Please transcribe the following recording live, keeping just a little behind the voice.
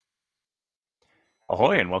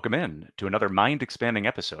Ahoy, and welcome in to another mind expanding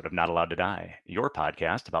episode of Not Allowed to Die, your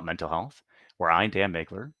podcast about mental health, where I, Dan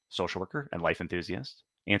Magler, social worker and life enthusiast,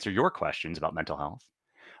 answer your questions about mental health.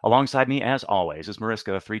 Alongside me, as always, is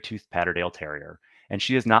Mariska, a three-toothed Patterdale Terrier, and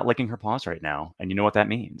she is not licking her paws right now. And you know what that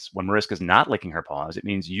means. When Mariska's not licking her paws, it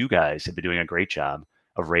means you guys have been doing a great job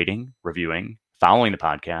of rating, reviewing, following the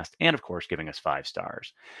podcast, and of course, giving us 5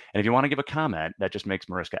 stars. And if you want to give a comment, that just makes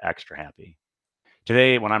Mariska extra happy.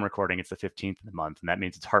 Today, when I'm recording, it's the 15th of the month, and that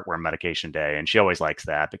means it's heartworm medication day. And she always likes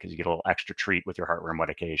that because you get a little extra treat with your heartworm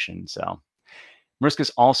medication. So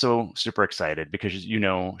Mariska's also super excited because you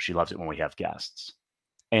know she loves it when we have guests.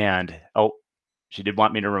 And she did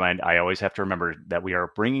want me to remind, I always have to remember that we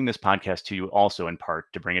are bringing this podcast to you also in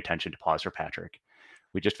part to bring attention to Pause for Patrick.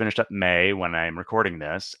 We just finished up May when I'm recording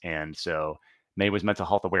this. And so May was Mental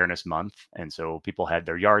Health Awareness Month. And so people had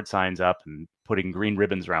their yard signs up and putting green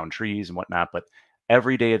ribbons around trees and whatnot. But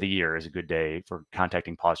every day of the year is a good day for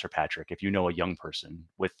contacting Pause for Patrick if you know a young person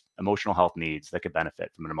with emotional health needs that could benefit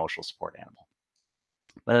from an emotional support animal.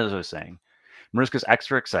 But as I was saying, Mariska's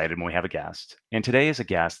extra excited when we have a guest. And today is a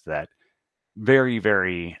guest that very,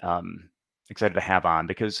 very excited to have on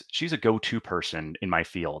because she's a go-to person in my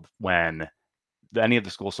field when any of the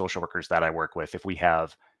school social workers that I work with, if we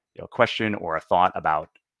have a question or a thought about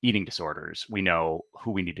eating disorders, we know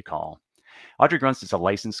who we need to call. Audrey Grunst is a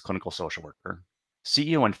licensed clinical social worker,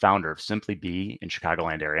 CEO and founder of Simply Be in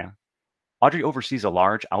Chicagoland area. Audrey oversees a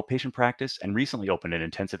large outpatient practice and recently opened an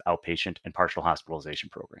intensive outpatient and partial hospitalization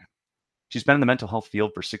program. She's been in the mental health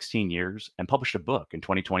field for 16 years and published a book in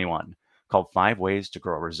 2021 called 5 Ways to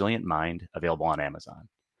Grow a Resilient Mind, available on Amazon.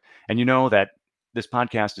 And you know that this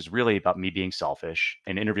podcast is really about me being selfish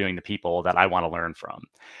and interviewing the people that I want to learn from.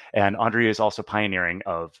 And Audrey is also pioneering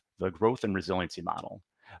of the Growth and Resiliency Model.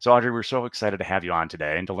 So Audrey, we're so excited to have you on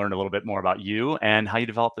today and to learn a little bit more about you and how you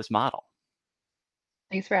developed this model.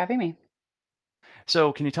 Thanks for having me.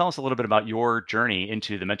 So can you tell us a little bit about your journey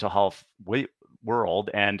into the mental health world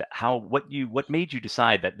and what made you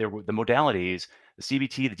decide that there were the modalities, the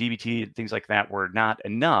CBT, the DBT, things like that were not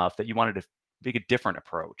enough, that you wanted to take a different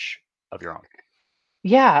approach of your own?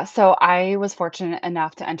 Yeah, so I was fortunate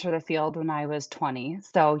enough to enter the field when I was 20.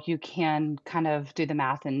 So you can kind of do the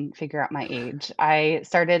math and figure out my age. I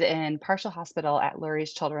started in partial hospital at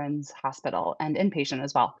Lurie's Children's Hospital and inpatient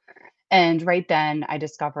as well. And right then I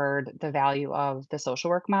discovered the value of the social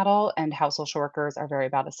work model and how social workers are very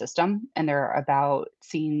about a system and they're about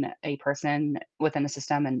seeing a person within a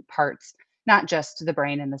system and parts, not just the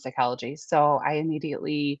brain and the psychology. So I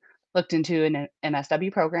immediately looked into an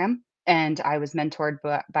MSW program and I was mentored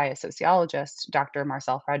by a sociologist, Dr.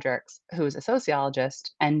 Marcel Fredericks, who is a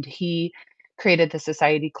sociologist, and he created the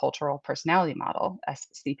Society Cultural Personality Model,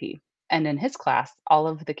 SCP. And in his class, all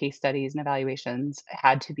of the case studies and evaluations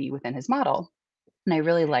had to be within his model. And I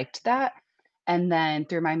really liked that. And then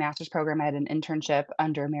through my master's program, I had an internship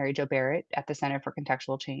under Mary Jo Barrett at the Center for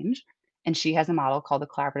Contextual Change. And she has a model called the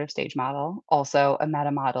collaborative stage model, also a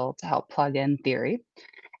meta model to help plug in theory.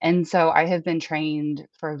 And so I have been trained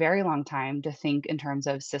for a very long time to think in terms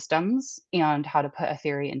of systems and how to put a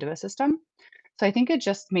theory into a system. So I think it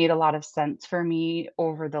just made a lot of sense for me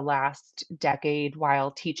over the last decade while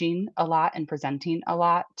teaching a lot and presenting a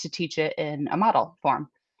lot to teach it in a model form.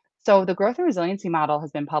 So the growth and resiliency model has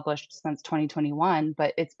been published since 2021,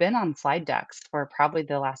 but it's been on slide decks for probably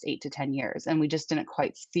the last 8 to 10 years. And we just didn't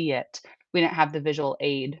quite see it. We didn't have the visual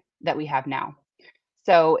aid that we have now.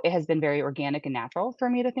 So it has been very organic and natural for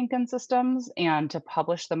me to think in systems and to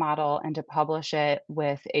publish the model and to publish it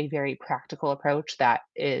with a very practical approach that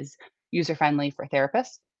is user friendly for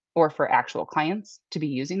therapists or for actual clients to be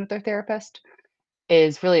using with their therapist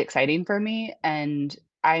is really exciting for me. And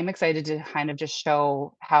I'm excited to kind of just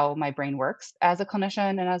show how my brain works as a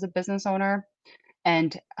clinician and as a business owner,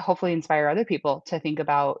 and hopefully inspire other people to think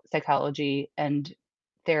about psychology and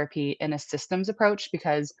therapy in a systems approach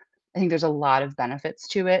because I think there's a lot of benefits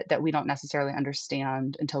to it that we don't necessarily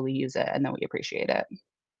understand until we use it and then we appreciate it.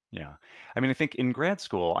 Yeah. I mean, I think in grad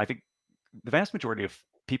school, I think the vast majority of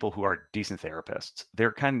people who are decent therapists,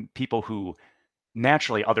 they're kind of people who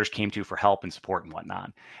naturally others came to for help and support and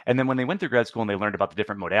whatnot. And then when they went through grad school and they learned about the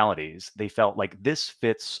different modalities, they felt like this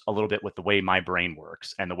fits a little bit with the way my brain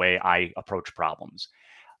works and the way I approach problems.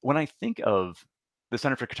 When I think of the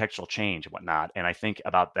Center for Contextual Change and whatnot, and I think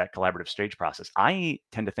about that collaborative stage process, I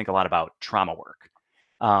tend to think a lot about trauma work.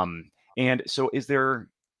 And so, is there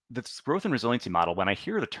this growth and resiliency model? When I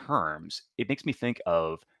hear the terms, it makes me think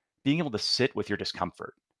of being able to sit with your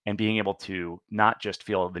discomfort and being able to not just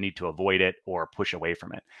feel the need to avoid it or push away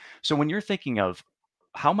from it. So, when you're thinking of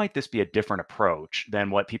how might this be a different approach than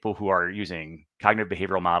what people who are using cognitive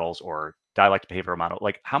behavioral models or dialectic behavioral model,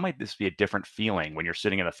 like how might this be a different feeling when you're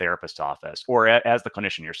sitting in a therapist's office or as the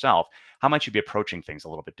clinician yourself? How might you be approaching things a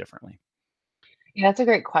little bit differently? Yeah, that's a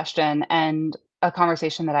great question, and a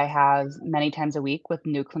conversation that I have many times a week with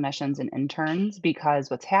new clinicians and interns, because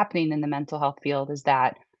what's happening in the mental health field is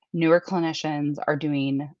that newer clinicians are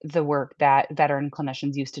doing the work that veteran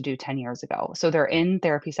clinicians used to do 10 years ago. So they're in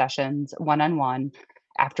therapy sessions one-on-one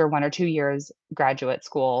after 1 or 2 years graduate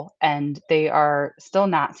school, and they are still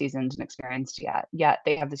not seasoned and experienced yet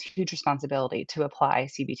they have this huge responsibility to apply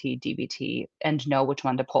CBT, DBT, and know which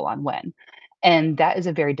one to pull on when. And that is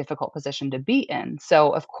a very difficult position to be in.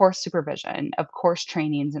 So, of course, supervision, of course,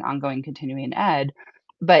 trainings and ongoing continuing ed.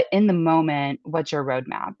 But in the moment, what's your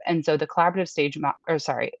roadmap? And so the collaborative stage, or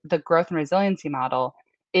sorry, the growth and resiliency model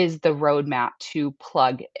is the roadmap to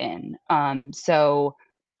plug in. So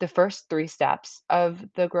the first three steps of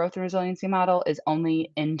the growth and resiliency model is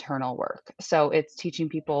only internal work. So it's teaching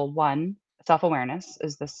people one, self awareness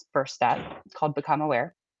is this first step. It's called become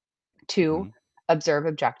aware. Two, Mhm. observe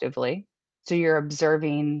objectively. So you're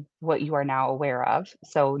observing what you are now aware of,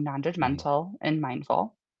 so Mhm. non-judgmental and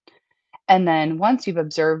mindful. And then once you've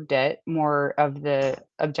observed it, more of the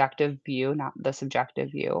objective view, not the subjective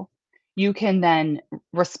view, you can then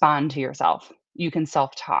respond to yourself. You can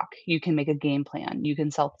self-talk, you can make a game plan, you can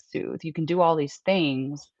self-soothe, you can do all these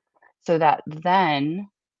things so that then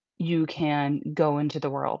you can go into the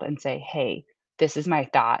world and say, "Hey, this is my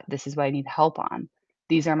thought. This is what I need help on.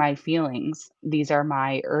 These are my feelings. These are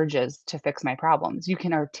my urges to fix my problems." You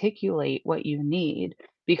can articulate what you need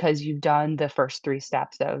because you've done the first three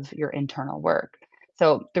steps of your internal work.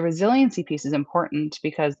 So the resiliency piece is important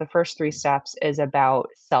because the first three steps is about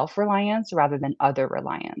self reliance rather than other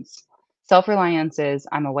reliance. Self reliance is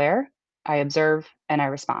I'm aware, I observe, and I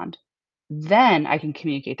respond. Then I can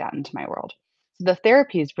communicate that into my world. So the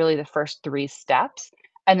therapy is really the first three steps.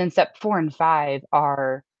 And then step four and five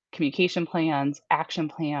are communication plans, action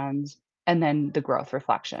plans, and then the growth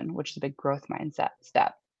reflection, which is a big growth mindset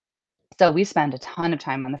step. So we spend a ton of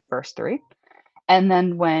time on the first three. And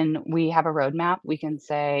then when we have a roadmap, we can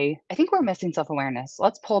say, I think we're missing self awareness.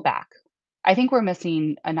 Let's pull back. I think we're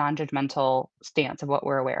missing a non judgmental stance of what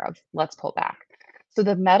we're aware of. Let's pull back. So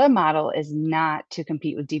the meta model is not to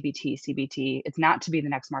compete with DBT, CBT. It's not to be the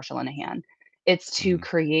next Marshall Linehan. It's to Mhm.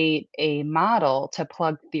 create a model to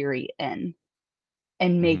plug theory in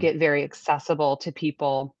and make Mhm. it very accessible to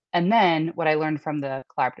people. And then what I learned from the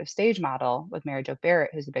collaborative stage model with Mary Jo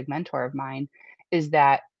Barrett, who's a big mentor of mine, is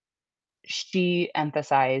that she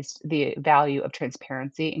emphasized the value of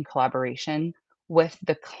transparency and collaboration with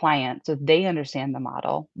the client so they understand the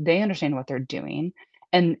model, they understand what they're doing,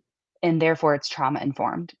 and therefore it's trauma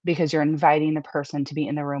informed because you're inviting the person to be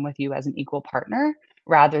in the room with you as an equal partner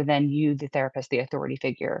rather than you, the therapist, the authority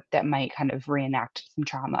figure that might kind of reenact some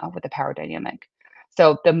trauma with the power dynamic.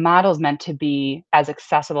 So the model is meant to be as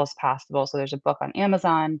accessible as possible. So there's a book on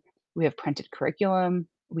Amazon. We have printed curriculum.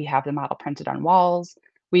 We have the model printed on walls.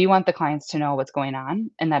 We want the clients to know what's going on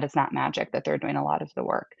and that it's not magic, that they're doing a lot of the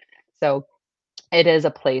work. So it is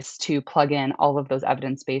a place to plug in all of those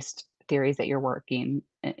evidence-based theories that you're working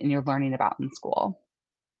and you're learning about in school.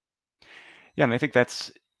 Yeah, and I think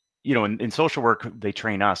that's, in social work, they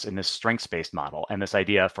train us in this strengths-based model and this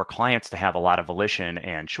idea for clients to have a lot of volition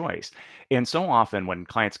and choice. And so often when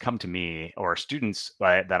clients come to me or students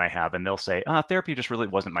that I have, and they'll say, therapy just really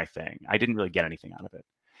wasn't my thing. I didn't really get anything out of it.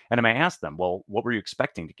 And I may ask them, well, what were you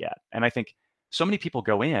expecting to get? And I think so many people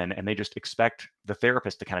go in and they just expect the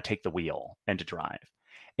therapist to kind of take the wheel and to drive.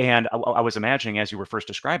 And I was imagining as you were first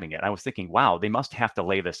describing it, I was thinking, wow, they must have to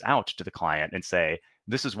lay this out to the client and say,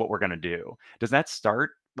 this is what we're going to do. Does that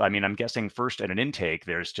start? I mean, I'm guessing first at an intake,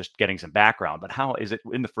 there's just getting some background, but how is it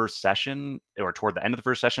in the first session or toward the end of the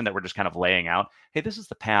first session that we're just kind of laying out, hey, this is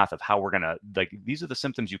the path of how we're going to, like, these are the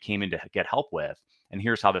symptoms you came in to get help with, and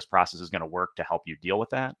here's how this process is going to work to help you deal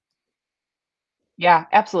with that? Yeah,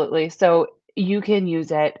 absolutely. So you can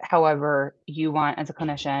use it however you want as a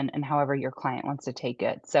clinician and however your client wants to take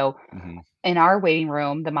it. So Hmm. in our waiting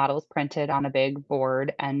room, the model is printed on a big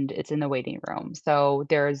board and it's in the waiting room. So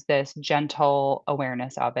there's this gentle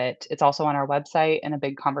awareness of it. It's also on our website and a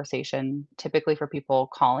big conversation, typically for people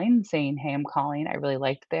calling, saying, "Hey, I'm calling. I really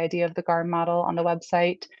liked the idea of the GARD model on the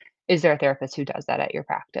website. Is there a therapist who does that at your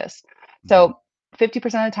practice?" Hmm. So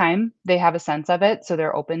 50% of the time, they have a sense of it. So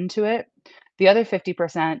they're open to it. The other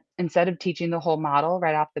 50%, instead of teaching the whole model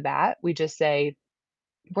right off the bat, we just say,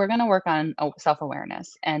 we're going to work on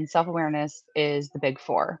self-awareness, and self-awareness is the big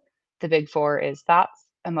four. The big four is thoughts,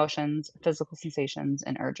 emotions, physical sensations,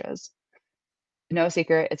 and urges. No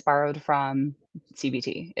secret, it's borrowed from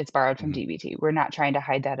CBT. It's borrowed from Hmm. DBT. We're not trying to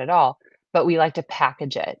hide that at all. but we like to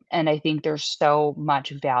package it. And I think there's so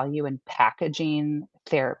much value in packaging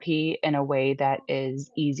therapy in a way that is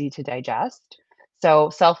easy to digest. So,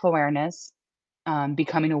 self awareness,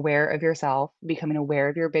 becoming aware of yourself, becoming aware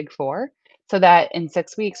of your big four, so that in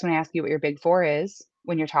 6 weeks, when I ask you what your big four is,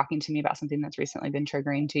 when you're talking to me about something that's recently been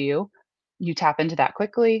triggering to you tap into that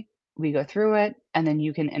quickly, we go through it, and then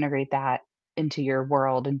you can integrate that into your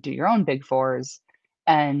world and do your own big fours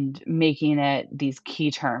and making it these key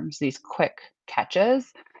terms, these quick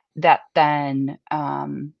catches that then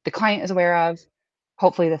the client is aware of.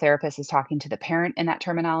 Hopefully, the therapist is talking to the parent in that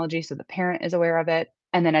terminology, so the parent is aware of it.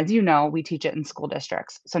 And then, as you know, we teach it in school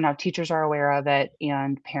districts. So now teachers are aware of it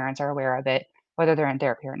and parents are aware of it, whether they're in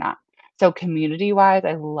therapy or not. So, community wise,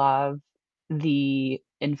 I love the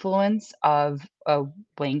influence of a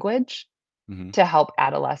language Hmm. to help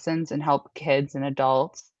adolescents and help kids and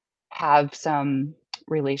adults have some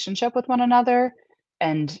relationship with one another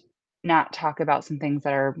and not talk about some things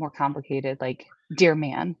that are more complicated, like dear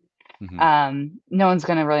man. Hmm. No one's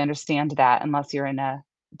going to really understand that unless you're in a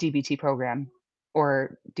DBT program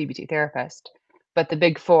or DBT therapist. But the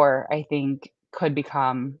big four, I think, could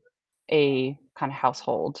become a kind of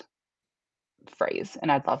household phrase.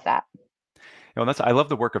 And I'd love that. I love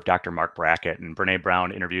the work of Dr. Mark Brackett, and Brene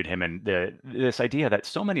Brown interviewed him, and this idea that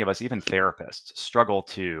so many of us, even therapists, struggle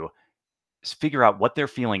to figure out what their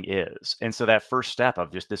feeling is. And so that first step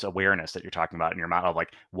of just this awareness that you're talking about in your mind of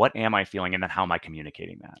like, what am I feeling? And then how am I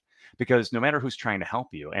communicating that? Because no matter who's trying to help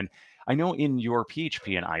you, and I know in your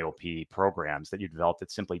PHP and IOP programs that you developed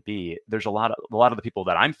at Simply Be, there's a lot of the people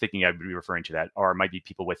that I'm thinking I'd be referring to that are might be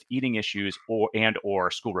people with eating issues or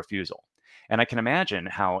school refusal. And I can imagine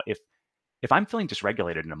how if I'm feeling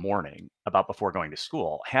dysregulated in the morning about before going to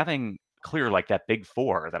school, having clear like that big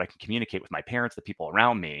four that I can communicate with my parents, the people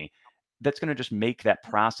around me, that's going to just make that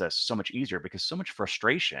process so much easier because so much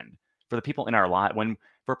frustration for the people in our life when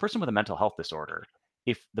for a person with a mental health disorder,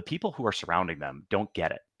 if the people who are surrounding them don't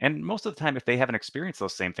get it, and most of the time if they haven't experienced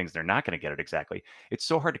those same things, they're not going to get it exactly. It's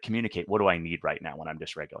so hard to communicate what do I need right now when I'm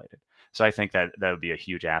dysregulated. So I think that that would be a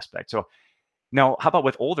huge aspect. So now, how about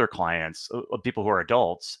with older clients, people who are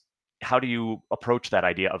adults? How do you approach that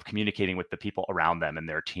idea of communicating with the people around them and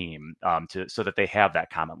their team to so that they have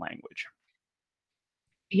that common language?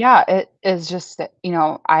 Yeah, it is just that,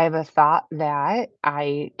 I have a thought that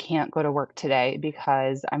I can't go to work today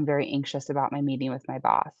because I'm very anxious about my meeting with my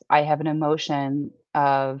boss. I have an emotion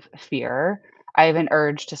of fear. I have an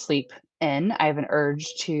urge to sleep in. I have an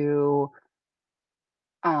urge to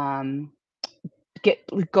um get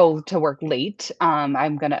go to work late.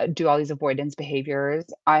 I'm gonna do all these avoidance behaviors.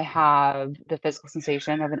 I have the physical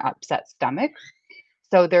sensation of an upset stomach.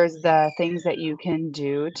 So there's the things that you can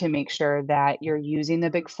do to make sure that you're using the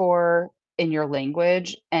big four in your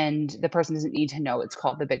language and the person doesn't need to know it's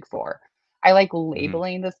called the big four. I like Hmm.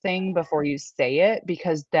 labeling the thing before you say it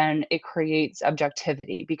because then it creates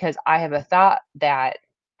objectivity. Because I have a thought that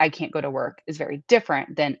I can't go to work is very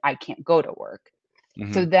different than I can't go to work.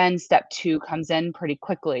 Hmm. So then step 2 comes in pretty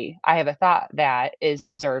quickly. I have a thought that is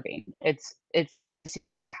serving. It's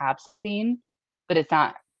perhaps seen, but it's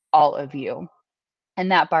not all of you.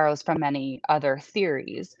 And that borrows from many other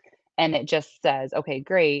theories. And it just says, okay,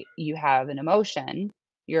 great, you have an emotion.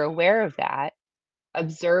 You're aware of that.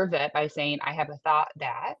 Observe it by saying, I have a thought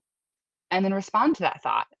that, and then respond to that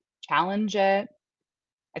thought. Challenge it,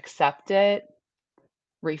 accept it,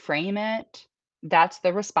 reframe it. That's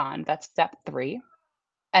the respond. That's step 3.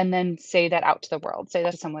 And then say that out to the world. Say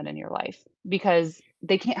that to someone in your life because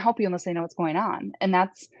they can't help you unless they know what's going on. And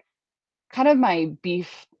that's kind of my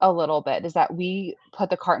beef a little bit is that we put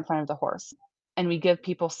the cart in front of the horse and we give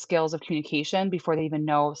people skills of communication before they even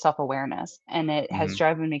know self-awareness. And it has Hmm.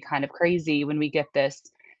 driven me kind of crazy when we get this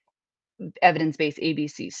evidence-based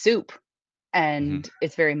ABC soup Hmm. and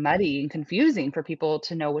it's very muddy and confusing for people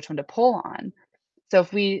to know which one to pull on. So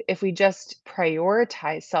if we just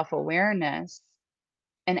prioritize self-awareness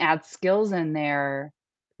and add skills in there,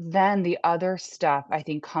 then the other stuff I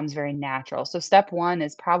think comes very natural. So step 1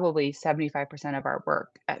 is probably 75% of our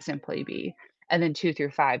work at Simply Be, and then 2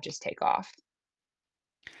 through 5 just take off.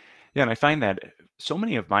 Yeah, and I find that so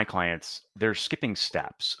many of my clients, they're skipping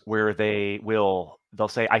steps where they'll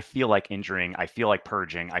say, I feel like injuring, I feel like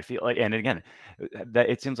purging, I feel like, and again, that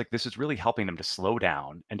it seems like this is really helping them to slow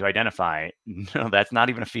down and to identify, no, that's not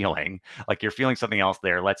even a feeling. Like you're feeling something else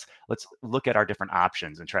there. Let's look at our different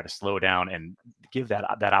options and try to slow down and give that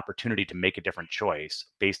opportunity to make a different choice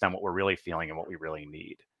based on what we're really feeling and what we really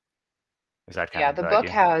need. Is that kind Yeah, of the the book idea?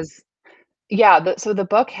 has yeah, so the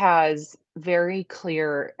book has very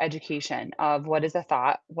clear education of what is a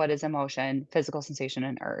thought, what is emotion, physical sensation,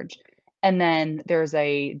 and urge. And then there's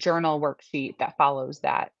a journal worksheet that follows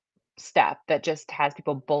that step that just has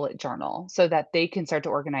people bullet journal so that they can start to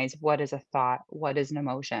organize what is a thought, what is an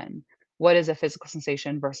emotion, what is a physical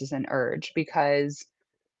sensation versus an urge, because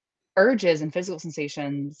urges and physical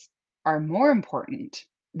sensations are more important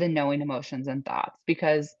than knowing emotions and thoughts,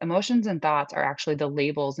 because emotions and thoughts are actually the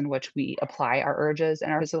labels in which we apply our urges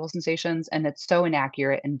and our physical sensations. And it's so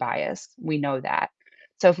inaccurate and biased. We know that.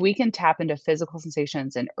 So if we can tap into physical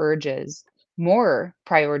sensations and urges more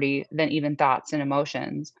priority than even thoughts and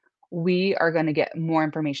emotions, we are going to get more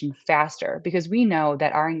information faster because we know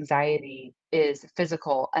that our anxiety is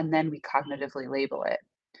physical and then we cognitively label it.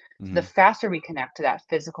 The Hmm. faster we connect to that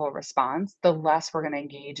physical response, the less we're going to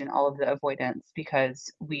engage in all of the avoidance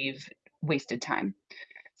because we've wasted time.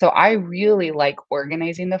 So I really like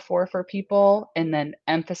organizing the four for people and then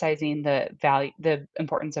emphasizing the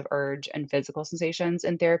importance of urge and physical sensations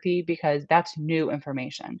in therapy because that's new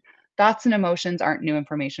information. Thoughts and emotions aren't new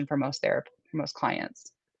information for most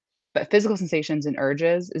clients, but physical sensations and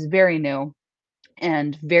urges is very new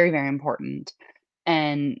and very, very important.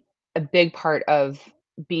 And a big part of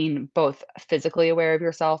being both physically aware of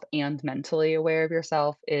yourself and mentally aware of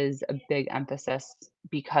yourself is a big emphasis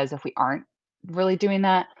because if we aren't really doing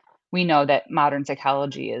that, we know that modern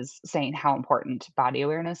psychology is saying how important body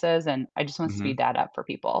awareness is. And I just want to Hmm. speed that up for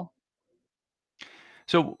people.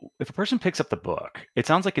 So, if a person picks up the book, it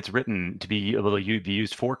sounds like it's written to be able to be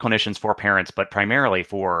used for clinicians, for parents, but primarily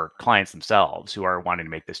for clients themselves who are wanting to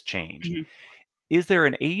make this change. Mhm. Is there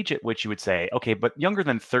an age at which you would say, okay, but younger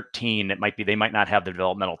than 13, it might be they might not have the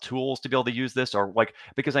developmental tools to be able to use this, or like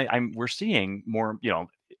because I'm we're seeing more,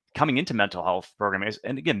 coming into mental health programs.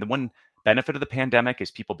 And again, the one benefit of the pandemic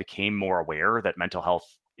is people became more aware that mental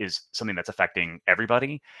health is something that's affecting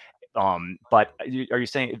everybody. But are you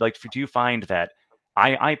saying like do you find that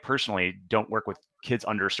I personally don't work with kids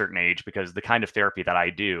under a certain age because the kind of therapy that I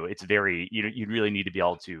do, it's very you really need to be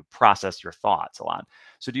able to process your thoughts a lot.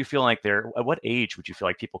 So do you feel like there at what age would you feel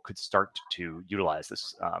like people could start to utilize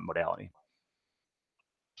this modality?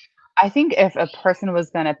 I think if a person was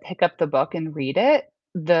going to pick up the book and read it,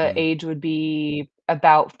 the Hmm. age would be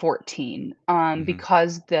about 14, Hmm.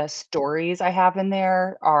 because the stories I have in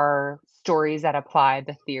there are stories that apply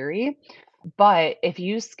the theory. But if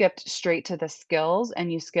you skipped straight to the skills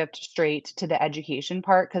and you skipped straight to the education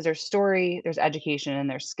part, because there's story, there's education, and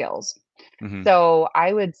there's skills. Hmm. So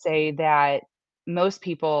I would say that most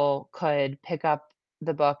people could pick up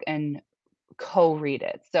the book and co-read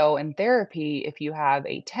it. So in therapy, if you have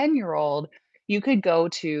a 10-year-old, you could go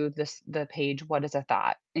to the page "What is a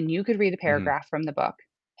thought?" and you could read a Hmm. paragraph from the book,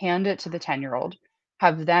 hand it to the 10-year-old,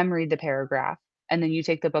 have them read the paragraph, and then you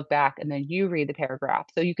take the book back and then you read the paragraph.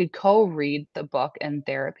 So you could co-read the book in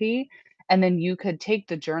therapy, and then you could take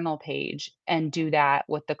the journal page and do that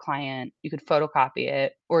with the client. You could photocopy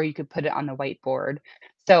it or you could put it on the whiteboard.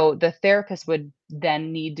 So the therapist would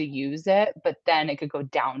then need to use it, but then it could go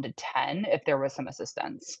down to 10 if there was some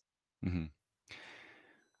assistance. Hmm.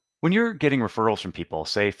 When you're getting referrals from people,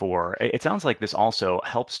 say for it sounds like this also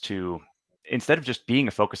helps to instead of just being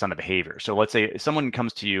a focus on the behavior. So let's say someone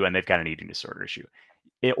comes to you and they've got an eating disorder issue,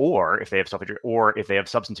 or if they have self-injury, or if they have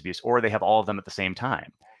substance abuse, or they have all of them at the same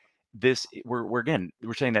time. We're again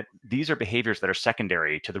we're saying that these are behaviors that are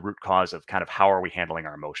secondary to the root cause of kind of how are we handling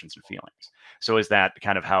our emotions and feelings. So is that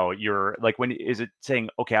kind of how you're like when is it saying,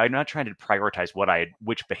 okay, I'm not trying to prioritize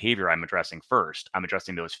which behavior I'm addressing first, I'm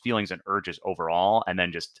addressing those feelings and urges overall and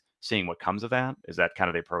then just seeing what comes of that? Is that kind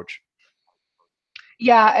of the approach?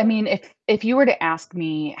 Yeah, I mean, if you were to ask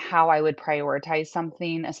me how I would prioritize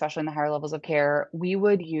something, especially in the higher levels of care, we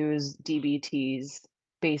would use DBT's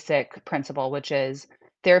basic principle, which is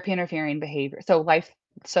therapy interfering behavior. So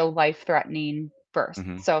life threatening first.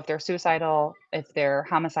 Hmm. So if they're suicidal, if they're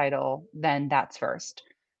homicidal, then that's first.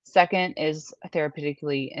 Second is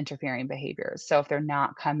therapeutically interfering behaviors. So if they're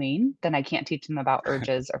not coming, then I can't teach them about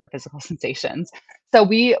urges or physical sensations. So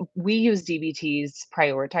we use DBT's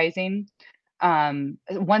prioritizing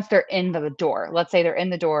once they're in the door. Let's say they're in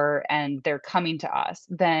the door and they're coming to us,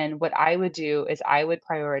 then what I would do is I would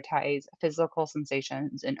prioritize physical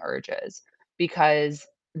sensations and urges, because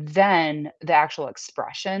then the actual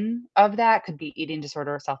expression of that could be eating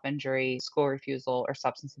disorder, self-injury, school refusal, or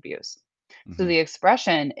substance abuse. So Hmm. the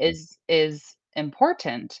expression is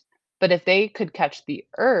important, but if they could catch the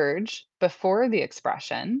urge before the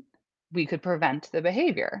expression, we could prevent the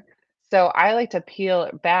behavior. So I like to peel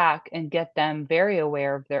it back and get them very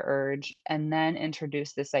aware of their urge and then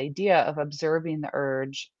introduce this idea of observing the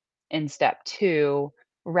urge in step 2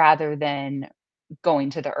 rather than going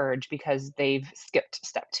to the urge because they've skipped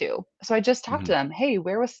step 2. So I just talked Hmm. to them, "Hey,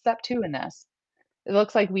 where was step 2 in this?" It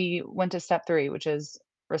looks like we went to step 3, which is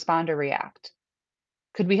respond or react.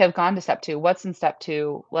 Could we have gone to step 2? What's in step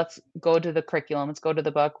 2? Let's go to the curriculum, let's go to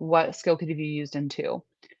the book. What skill could you used in 2?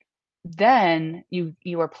 Then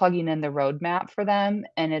you are plugging in the roadmap for them,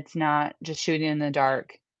 and it's not just shooting in the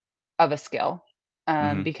dark of a skill,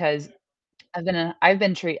 Hmm. because I've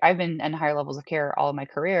been in higher levels of care all of my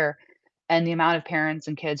career, and the amount of parents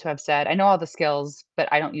and kids who have said, "I know all the skills, but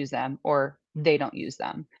I don't use them," or they don't use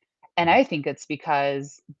them. And I think it's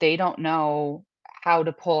because they don't know how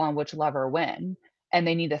to pull on which lever when, and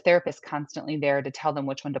they need a therapist constantly there to tell them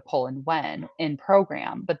which one to pull and when in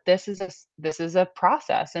program. But this is a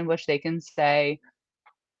process in which they can say,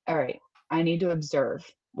 "All right, I need to observe,"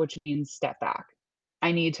 which means step back.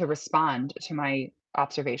 I need to respond to my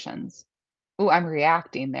observations. "Ooh, I'm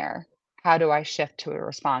reacting there. How do I shift to a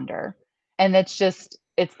responder?" And it's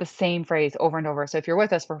the same phrase over and over. So if you're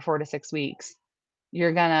with us for 4 to 6 weeks,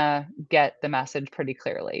 you're gonna get the message pretty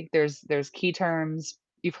clearly. There's key terms.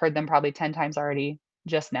 You've heard them probably 10 times already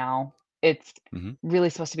just now. It's Hmm. really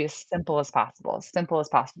supposed to be as simple as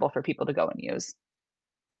possible for people to go and use.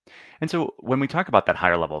 And so when we talk about that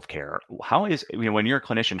higher level of care, how is, when you're a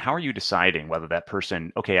clinician, how are you deciding whether that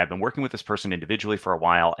person, okay, I've been working with this person individually for a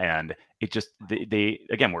while and it just, they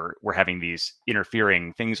again, we're having these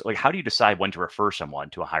interfering things. Like, how do you decide when to refer someone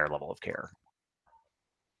to a higher level of care?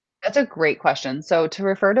 That's a great question. So to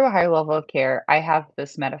refer to a higher level of care, I have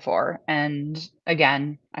this metaphor, and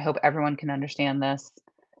again, I hope everyone can understand this,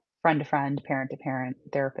 friend to friend, parent to parent,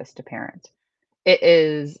 therapist to parent. It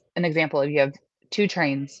is an example of you have 2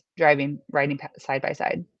 trains riding side by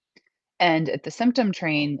side, and the symptom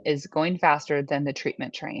train is going faster than the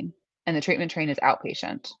treatment train, and the treatment train is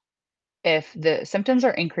outpatient. If the symptoms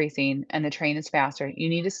are increasing and the train is faster, you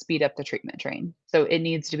need to speed up the treatment train. So it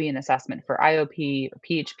needs to be an assessment for IOP or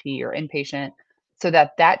PHP or inpatient so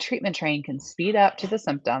that that treatment train can speed up to the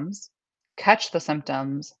symptoms, catch the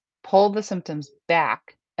symptoms, pull the symptoms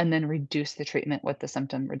back, and then reduce the treatment with the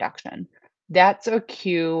symptom reduction. That's a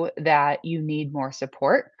cue that you need more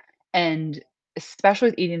support. And especially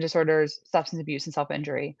with eating disorders, substance abuse, and self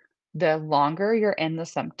injury, the longer you're in the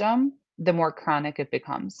symptom, the more chronic it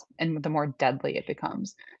becomes and the more deadly it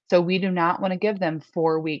becomes. So we do not want to give them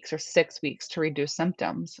 4 weeks or 6 weeks to reduce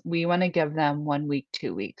symptoms. We want to give them 1 week,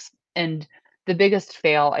 2 weeks. And the biggest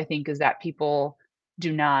fail, I think, is that people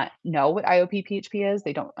do not know what IOP PHP is.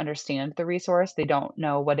 They don't understand the resource. They don't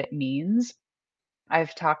know what it means.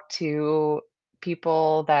 I've talked to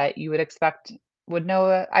people that you would expect would know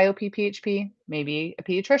a IOP PHP, maybe a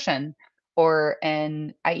pediatrician or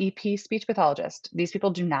an IEP speech pathologist. These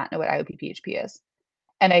people do not know what IOP PHP is.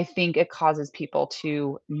 And I think it causes people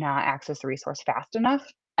to not access the resource fast enough.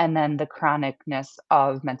 And then the chronicness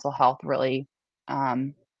of mental health really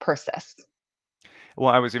persists.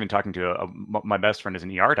 Well, I was even talking to my best friend is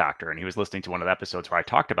an ER doctor, and he was listening to one of the episodes where I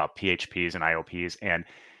talked about PHPs and IOPs, and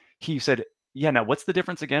he said, "Yeah, now what's the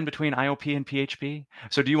difference again between IOP and PHP?"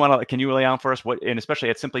 So, do you want to? Can you lay out for us what, and especially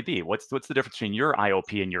at Simply B, what's the difference between your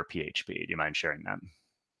IOP and your PHP? Do you mind sharing that?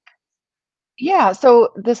 Yeah,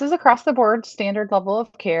 so this is across the board standard level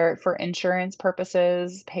of care for insurance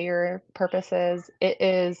purposes, payer purposes. It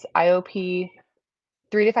is IOP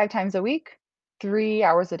 3 to 5 times a week, 3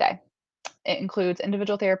 hours a day. It includes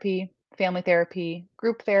individual therapy, family therapy,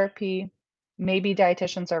 group therapy, maybe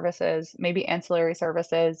dietitian services, maybe ancillary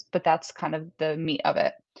services, but that's kind of the meat of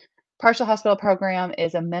it. Partial hospital program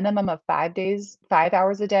is a minimum of 5 days, 5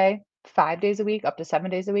 hours a day, 5 days a week, up to 7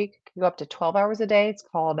 days a week, can go up to 12 hours a day. It's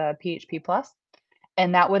called a PHP plus,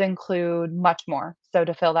 and that would include much more. So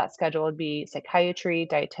to fill that schedule would be psychiatry,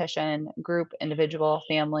 dietitian, group, individual,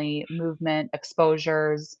 family, movement,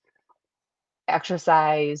 exposures,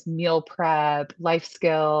 exercise, meal prep, life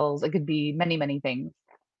skills. It could be many, many things.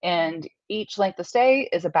 And each length of stay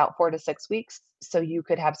is about 4 to 6 weeks. So you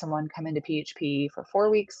could have someone come into PHP for 4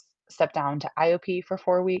 weeks, step down to IOP for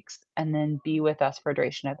 4 weeks, and then be with us for a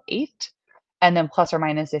duration of 8, and then plus or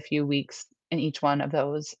minus a few weeks in each one of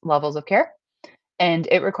those levels of care. And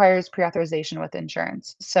it requires pre-authorization with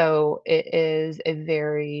insurance. So it is a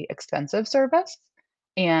very expensive service,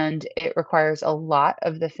 and it requires a lot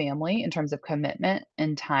of the family in terms of commitment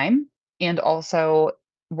and time, and also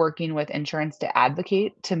working with insurance to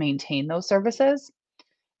advocate to maintain those services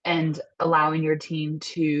and allowing your team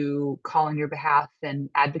to call on your behalf and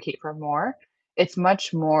advocate for more. It's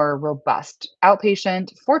much more robust.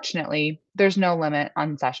 Outpatient, fortunately, there's no limit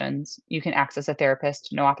on sessions. You can access a therapist,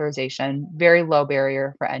 no authorization, very low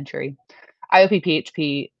barrier for entry. IOP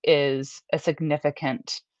PHP is a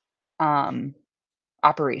significant um,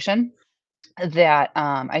 operation that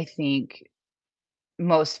I think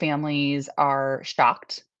most families are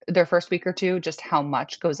shocked their first week or 2, just how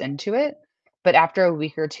much goes into it, but after a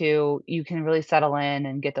week or 2, you can really settle in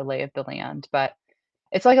and get the lay of the land, but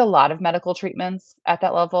it's like a lot of medical treatments at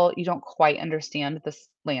that level, you don't quite understand this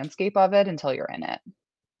landscape of it until you're in it.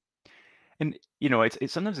 And,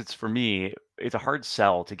 it's sometimes it's for me, it's a hard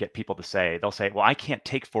sell to get people to say, they'll say, "Well, I can't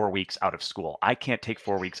take 4 weeks out of school. I can't take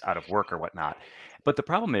 4 weeks out of work or whatnot." But the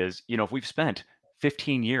problem is, if we've spent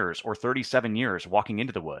 15 years or 37 years walking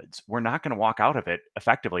into the woods, we're not going to walk out of it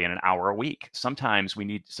effectively in an hour a week. Sometimes we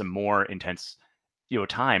need some more intense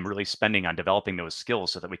time really spending on developing those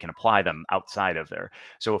skills so that we can apply them outside of there.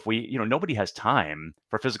 So if nobody has time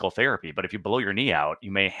for physical therapy, but if you blow your knee out,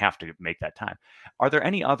 you may have to make that time. Are there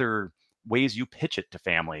any other ways you pitch it to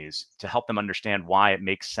families to help them understand why it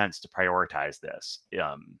makes sense to prioritize this,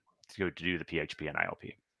 to do the PHP and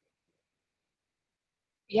IOP?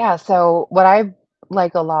 Yeah, so what I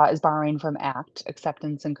like a lot is borrowing from ACT,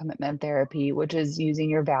 acceptance and commitment therapy, which is using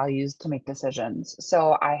your values to make decisions.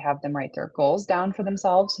 So I have them write their goals down for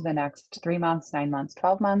themselves for the next 3 months, 9 months,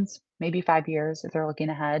 12 months, maybe 5 years if they're looking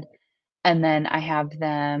ahead. And then I have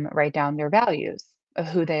them write down their values of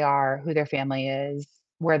who they are, who their family is,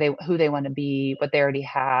 who they want to be, what they already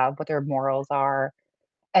have, what their morals are.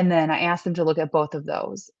 And then I ask them to look at both of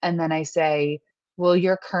those. And then I say, will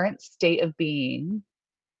your current state of being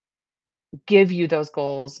give you those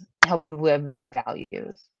goals, help you live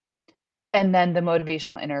values? And then the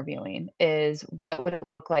motivational interviewing is what would it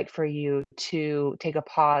look like for you to take a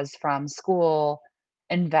pause from school,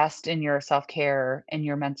 invest in your self-care and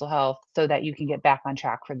your mental health so that you can get back on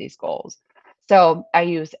track for these goals. So I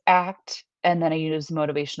use ACT and then I use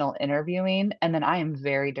motivational interviewing, and then I am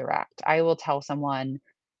very direct. I will tell someone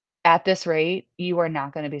at this rate, you are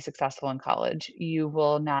not gonna be successful in college. You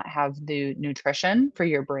will not have the nutrition for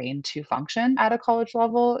your brain to function at a college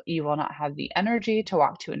level. You will not have the energy to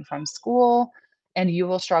walk to and from school, and you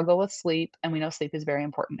will struggle with sleep, and we know sleep is very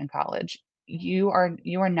important in college. You are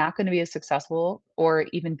not gonna be as successful or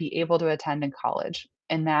even be able to attend in college,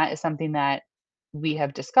 and that is something that we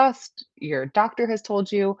have discussed, your doctor has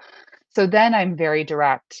told you. So then I'm very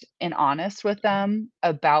direct and honest with them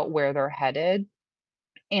about where they're headed,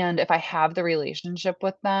 and if I have the relationship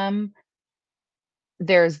with them,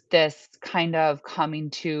 there's this kind of coming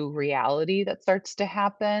to reality that starts to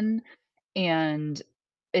happen, and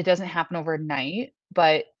it doesn't happen overnight,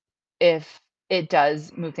 but if it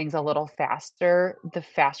does move things a little faster, the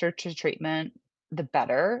faster to treatment, the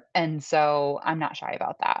better, and so I'm not shy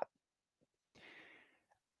about that.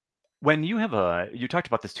 When you talked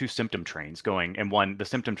about this two symptom trains going, and one, I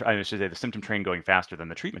should say the symptom train going faster than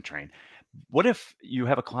the treatment train. What if you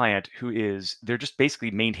have a client they're just basically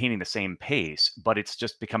maintaining the same pace, but it's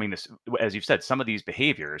just becoming this, as you've said, some of these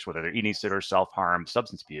behaviors, whether they're eating disorders, self-harm,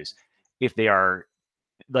 substance abuse, if they are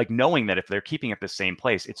like knowing that if they're keeping at the same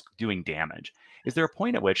place, it's doing damage. Is there a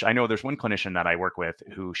point at which I know there's one clinician that I work with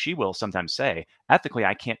who she will sometimes say, ethically,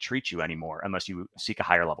 I can't treat you anymore unless you seek a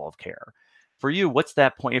higher level of care. For you, what's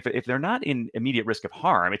that point? If they're not in immediate risk of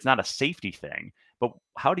harm, it's not a safety thing. But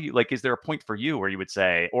how do you like? Is there a point for you where you would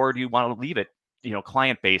say, or do you want to leave it,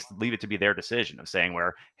 client based, leave it to be their decision of saying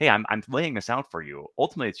where, hey, I'm laying this out for you.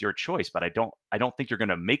 Ultimately, it's your choice, but I don't think you're going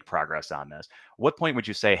to make progress on this. What point would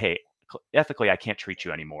you say, hey, ethically, I can't treat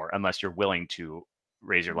you anymore unless you're willing to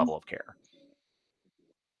raise your Mhm. level of care?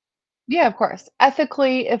 Yeah, of course.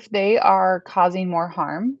 Ethically, if they are causing more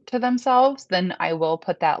harm to themselves, then I will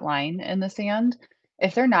put that line in the sand.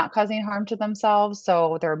 If they're not causing harm to themselves,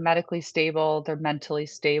 so they're medically stable, they're mentally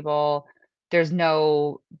stable, there's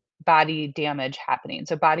no body damage happening.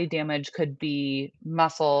 So body damage could be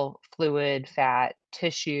muscle, fluid, fat,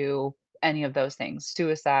 tissue, any of those things,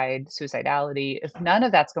 suicide, suicidality. If none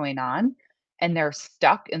of that's going on and they're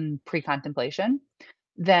stuck in pre-contemplation,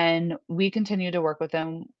 then we continue to work with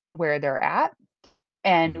them where they're at,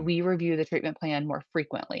 and Mhm. we review the treatment plan more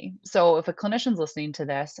frequently. So if a clinician's listening to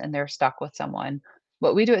this and they're stuck with someone,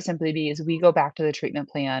 what we do at Simply Be is we go back to the treatment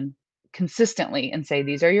plan consistently and say,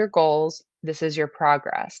 these are your goals, this is your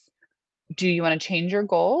progress. Do you want to change your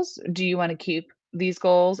goals? Do you want to keep these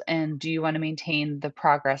goals? And do you want to maintain the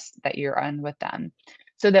progress that you're on with them?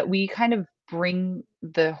 So that we kind of bring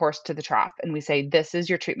the horse to the trough and we say, this is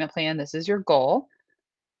your treatment plan, this is your goal.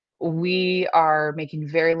 We are making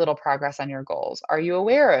very little progress on your goals. Are you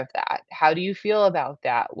aware of that? How do you feel about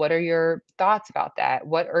that? What are your thoughts about that?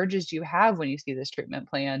 What urges do you have when you see this treatment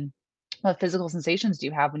plan? What physical sensations do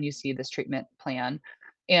you have when you see this treatment plan?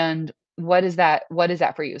 And what is that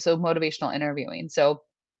for you? So motivational interviewing. So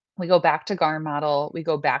we go back to GAR model, we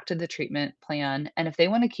go back to the treatment plan, and if they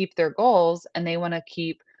want to keep their goals and they want to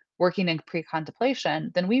keep working in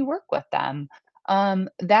pre-contemplation, then we work with them.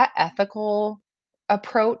 That ethical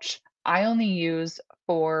approach, I only use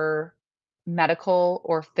for medical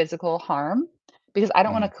or physical harm because I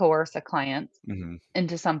don't want to Mhm, coerce a client mhm.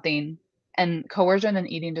 into something. And coercion and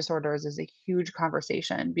eating disorders is a huge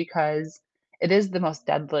conversation because it is the most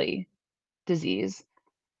deadly disease.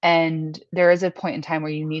 And there is a point in time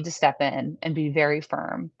where you need to step in and be very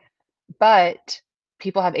firm. But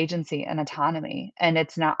people have agency and autonomy, and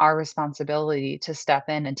it's not our responsibility to step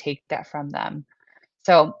in and take that from them.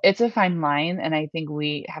 So it's a fine line, and I think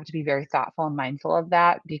we have to be very thoughtful and mindful of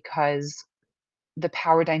that because the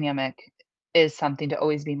power dynamic is something to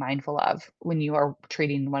always be mindful of when you are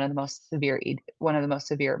treating one of the most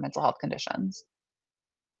severe mental health conditions.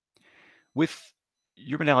 With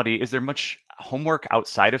your modality, is there much homework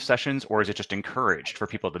outside of sessions, or is it just encouraged for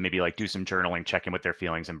people to maybe like do some journaling, check in with their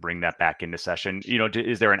feelings, and bring that back into session?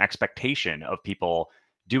 Is there an expectation of people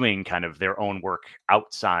doing kind of their own work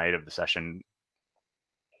outside of the session?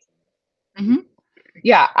 Mhm.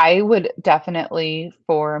 Yeah, I would definitely,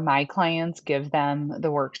 for my clients, give them the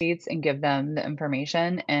worksheets and give them the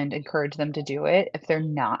information and encourage them to do it. If they're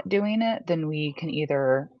not doing it, then we can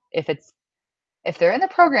either, if they're in the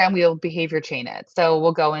program, we'll behavior chain it. So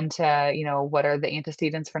we'll go into, what are the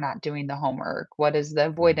antecedents for not doing the homework? What is the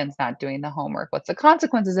Mhm. avoidance not doing the homework? What's the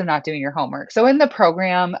consequences of not doing your homework? So in the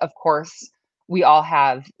program, of course, we all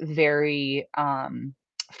have very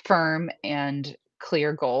firm and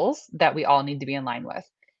clear goals that we all need to be in line with.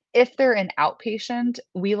 If they're an outpatient,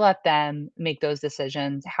 we let them make those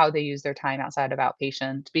decisions, how they use their time outside of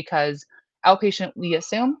outpatient, because outpatient, we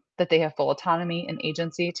assume that they have full autonomy and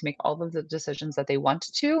agency to make all of the decisions that they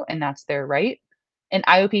want to, and that's their right. In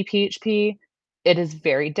IOP, PHP, it is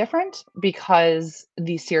very different because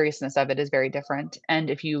the seriousness of it is very different.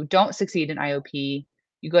 And if you don't succeed in IOP,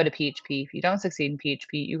 you go to PHP. If you don't succeed in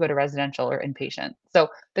PHP, you go to residential or inpatient. So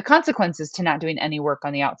the consequences to not doing any work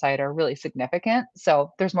on the outside are really significant.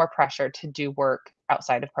 So there's more pressure to do work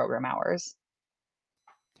outside of program hours.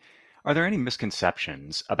 Are there any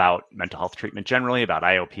misconceptions about mental health treatment generally, about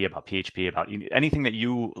IOP, about PHP, about anything that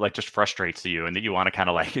you like just frustrates you and that you want to kind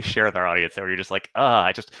of like share with our audience, or you're just like,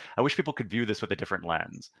 I wish people could view this with a different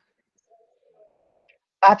lens?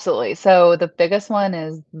 Absolutely. So the biggest one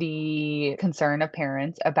is the concern of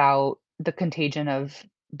parents about the contagion of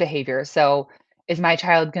behavior. So is my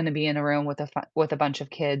child going to be in a room with with a bunch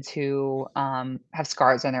of kids who have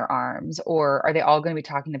scars on their arms, or are they all going to be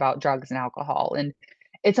talking about drugs and alcohol? And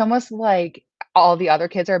it's almost like all the other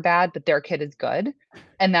kids are bad, but their kid is good.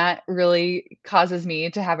 And that really causes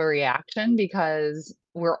me to have a reaction because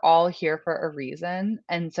we're all here for a reason.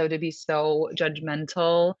 And so to be so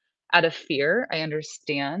judgmental out of fear, I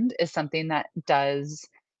understand, is something that does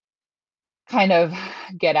kind of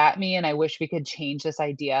get at me, and I wish we could change this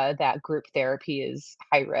idea that group therapy is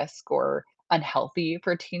high risk or unhealthy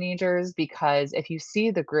for teenagers, because if you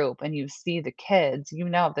see the group and you see the kids, you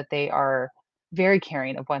know that they are very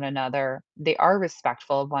caring of one another. They are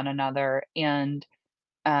respectful of one another, and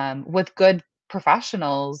with good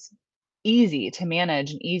professionals, easy to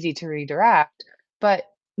manage and easy to redirect. But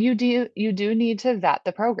you do need to vet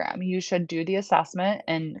the program. You should do the assessment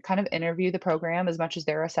and kind of interview the program as much as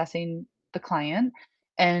they're assessing the client,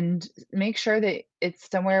 and make sure that it's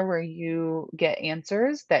somewhere where you get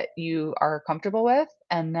answers that you are comfortable with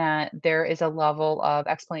and that there is a level of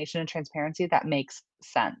explanation and transparency that makes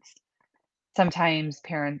sense. Sometimes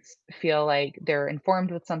parents feel like they're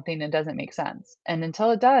informed with something that doesn't make sense. And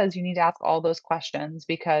until it does, you need to ask all those questions,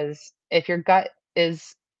 because if your gut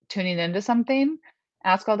is tuning into something,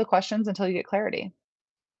 ask all the questions until you get clarity.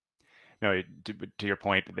 No, to your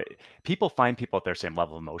point, people find people at their same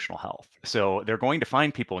level of emotional health. So they're going to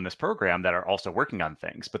find people in this program that are also working on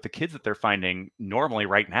things. But the kids that they're finding normally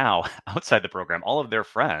right now outside the program, all of their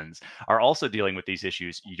friends are also dealing with these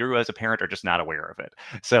issues. You as a parent are just not aware of it.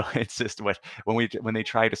 So it's just when they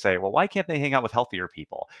try to say, well, why can't they hang out with healthier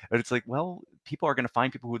people? But it's like, well, people are going to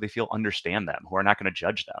find people who they feel understand them, who are not going to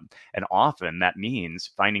judge them. And often that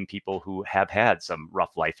means finding people who have had some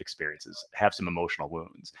rough life experiences, have some emotional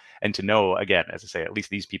wounds, and to know, again, as I say, at least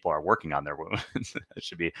these people are working on their wounds. It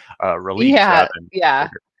should be a relief Yeah, rather than yeah.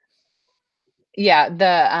 trigger. Yeah,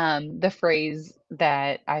 the phrase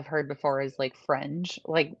that I've heard before is like fringe.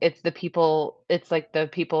 Like it's like the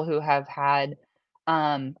people who have had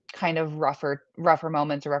kind of rougher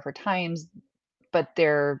moments or rougher times, but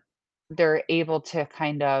they're able to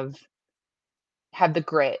kind of have the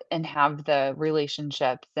grit and have the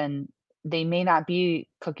relationships, and they may not be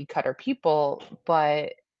cookie cutter people,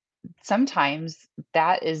 but sometimes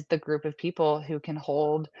that is the group of people who can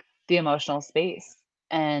hold the emotional space.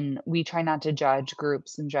 And we try not to judge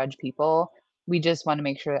groups and judge people. We just want to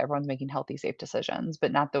make sure that everyone's making healthy, safe decisions,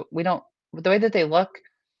 but not the we don't the way that they look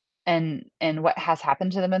and what has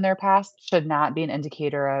happened to them in their past should not be an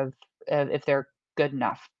indicator of if they're good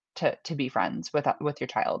enough to be friends with your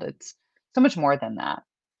child. It's so much more than that.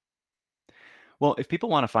 Well, if people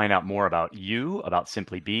want to find out more about you, about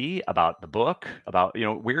Simply Be, about the book, about,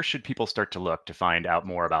 where should people start to look to find out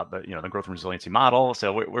more about the growth and resiliency model?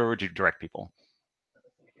 So where would you direct people?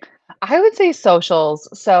 I would say socials.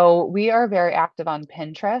 So we are very active on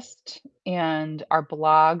Pinterest, and our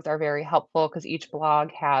blogs are very helpful because each blog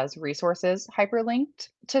has resources hyperlinked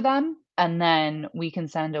to them. And then we can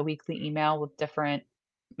send a weekly email with different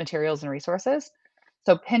materials and resources.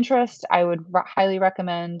 So Pinterest, I would highly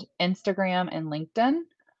recommend Instagram and LinkedIn.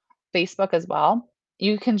 Facebook as well.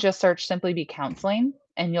 You can just search Simply Be Counseling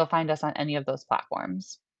and you'll find us on any of those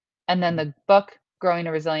platforms. And then the book, Growing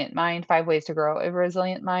a Resilient Mind, 5 Ways to Grow a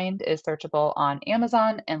Resilient Mind, is searchable on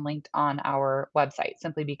Amazon and linked on our website,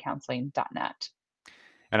 simplybecounseling.net.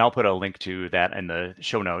 And I'll put a link to that in the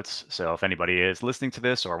show notes. So if anybody is listening to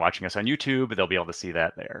this or watching us on YouTube, they'll be able to see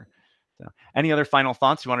that there. So, any other final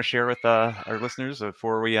thoughts you want to share with our listeners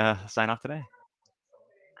before we sign off today?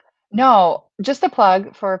 No, just a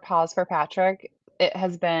plug for Pause for Patrick. It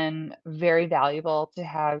has been very valuable to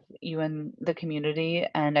have you in the community.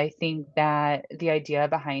 And I think that the idea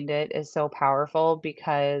behind it is so powerful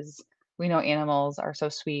because we know animals are so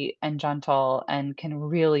sweet and gentle and can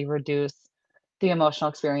really reduce the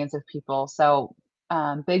emotional experience of people. So,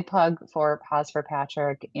 big plug for Pause for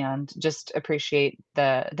Patrick and just appreciate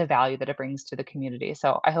the value that it brings to the community.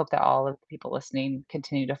 So, I hope that all of the people listening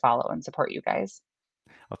continue to follow and support you guys.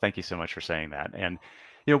 Well, thank you so much for saying that. And,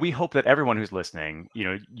 we hope that everyone who's listening,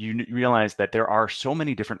 you realize that there are so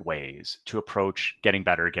many different ways to approach getting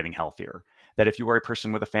better, getting healthier. That if you are a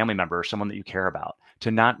person with a family member or someone that you care about,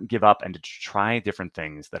 to not give up and to try different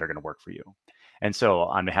things that are going to work for you. And so,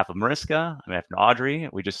 on behalf of Mariska, on behalf of Audrey,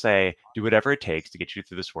 we just say, do whatever it takes to get you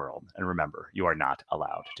through this world. And remember, you are not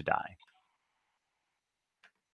allowed to die.